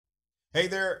Hey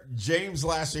there, James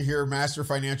Lasser here, Master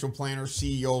Financial Planner,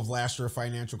 CEO of Lasser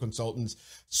Financial Consultants.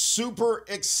 Super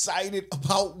excited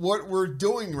about what we're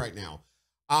doing right now.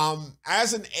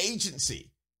 As an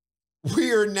agency,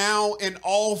 we are now in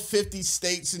all 50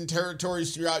 states and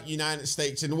territories throughout the United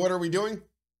States. And what are we doing?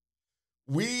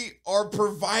 We are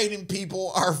providing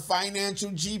people our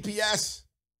financial GPS.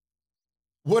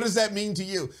 What does that mean to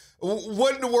you?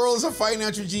 What in the world is a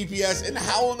financial GPS, and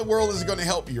how in the world is it going to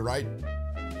help you, right?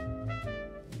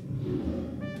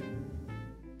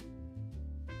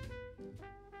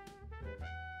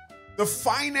 The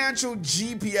financial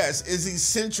GPS is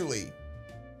essentially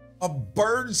a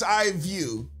bird's eye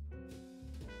view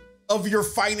of your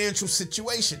financial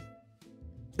situation.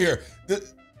 Here,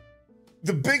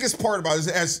 the biggest part about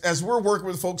it is as we're working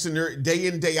with folks in their day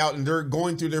in, day out, and they're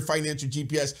going through their financial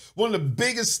GPS, one of the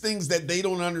biggest things that they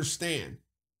don't understand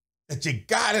that you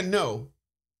gotta know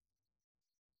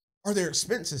are their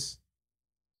expenses.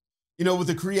 You know, with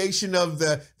the creation of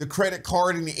the credit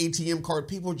card and the ATM card,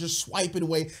 people are just swiping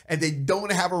away and they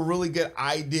don't have a really good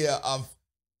idea of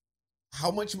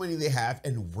how much money they have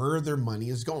and where their money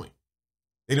is going.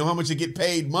 They know how much they get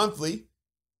paid monthly,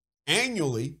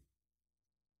 annually,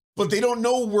 but they don't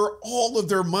know where all of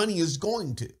their money is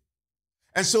going to.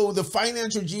 And so the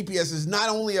financial GPS is not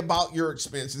only about your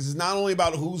expenses, it's not only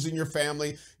about who's in your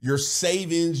family, your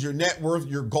savings, your net worth,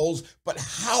 your goals, but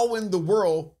how in the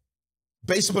world,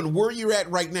 based upon where you're at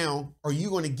right now, are you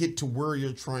going to get to where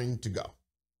you're trying to go?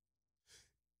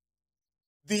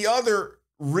 The other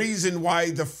reason why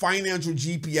the financial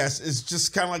GPS is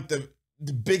just kind of like the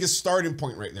biggest starting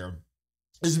point right there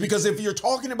is because if you're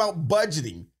talking about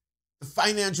budgeting, the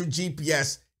financial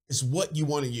GPS is what you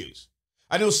want to use.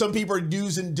 I know some people are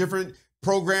using different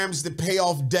programs to pay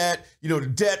off debt, you know, the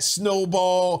debt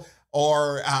snowball,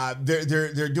 or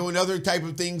they're doing other type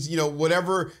of things. You know,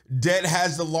 whatever debt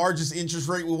has the largest interest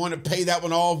rate, we want to pay that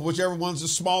one off. Whichever one's the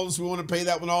smallest, we want to pay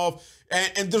that one off.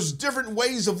 And there's different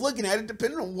ways of looking at it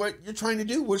depending on what you're trying to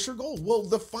do. What's your goal? Well,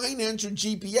 the financial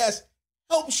GPS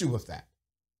helps you with that,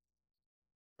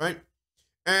 right?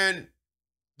 And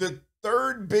the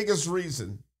third biggest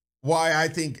reason why I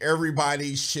think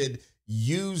everybody should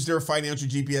use their financial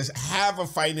GPS, have a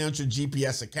financial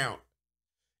GPS account,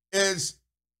 is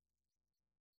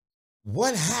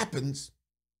what happens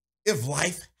if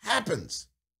life happens?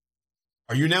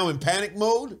 Are you now in panic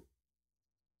mode?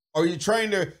 Are you trying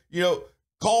to,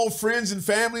 call friends and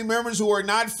family members who are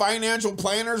not financial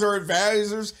planners or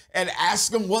advisors and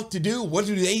ask them what to do? What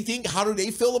do they think? How do they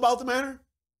feel about the matter?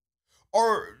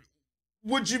 Or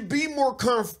would you be more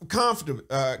confident?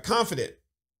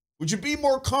 Would you be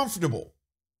more comfortable?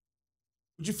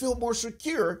 Would you feel more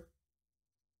secure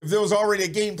if there was already a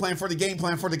game plan for the game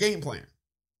plan for the game plan?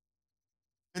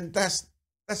 And that's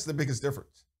the biggest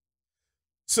difference.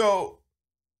 So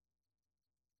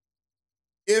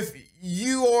if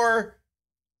you are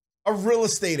a real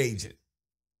estate agent,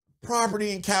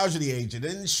 property and casualty agent,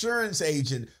 an insurance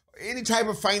agent, any type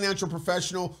of financial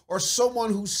professional, or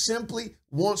someone who simply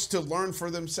wants to learn for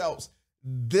themselves,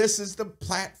 this is the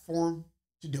platform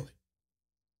to do it.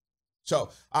 So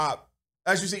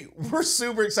as you see, we're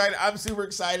super excited. I'm super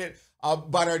excited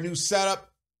about our new setup.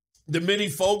 The many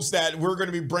folks that we're going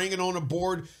to be bringing on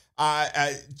board.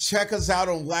 Check us out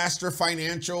on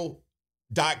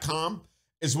LasserFinancial.com,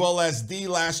 as well as The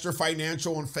Lasser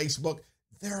Financial on Facebook.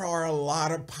 There are a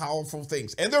lot of powerful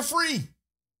things, and they're free.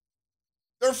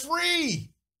 They're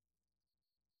free.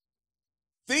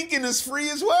 Thinking is free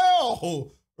as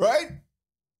well, right?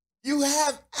 You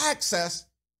have access.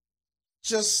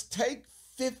 Just take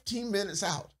 15 minutes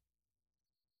out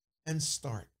and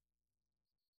start.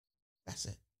 That's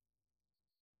it.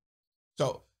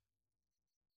 So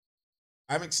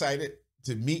I'm excited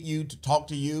to meet you, to talk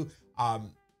to you. I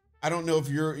don't know if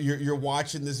you're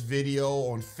watching this video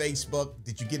on Facebook.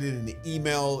 Did you get it in the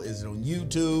email? Is it on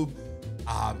YouTube,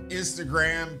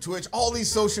 Instagram, Twitch, all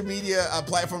these social media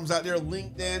platforms out there,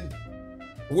 LinkedIn,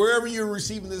 wherever you're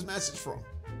receiving this message from?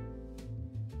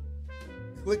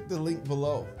 Click the link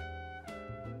below.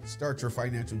 Start your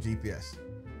financial GPS.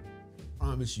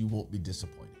 Promise you won't be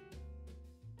disappointed.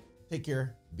 Take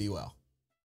care. Be well.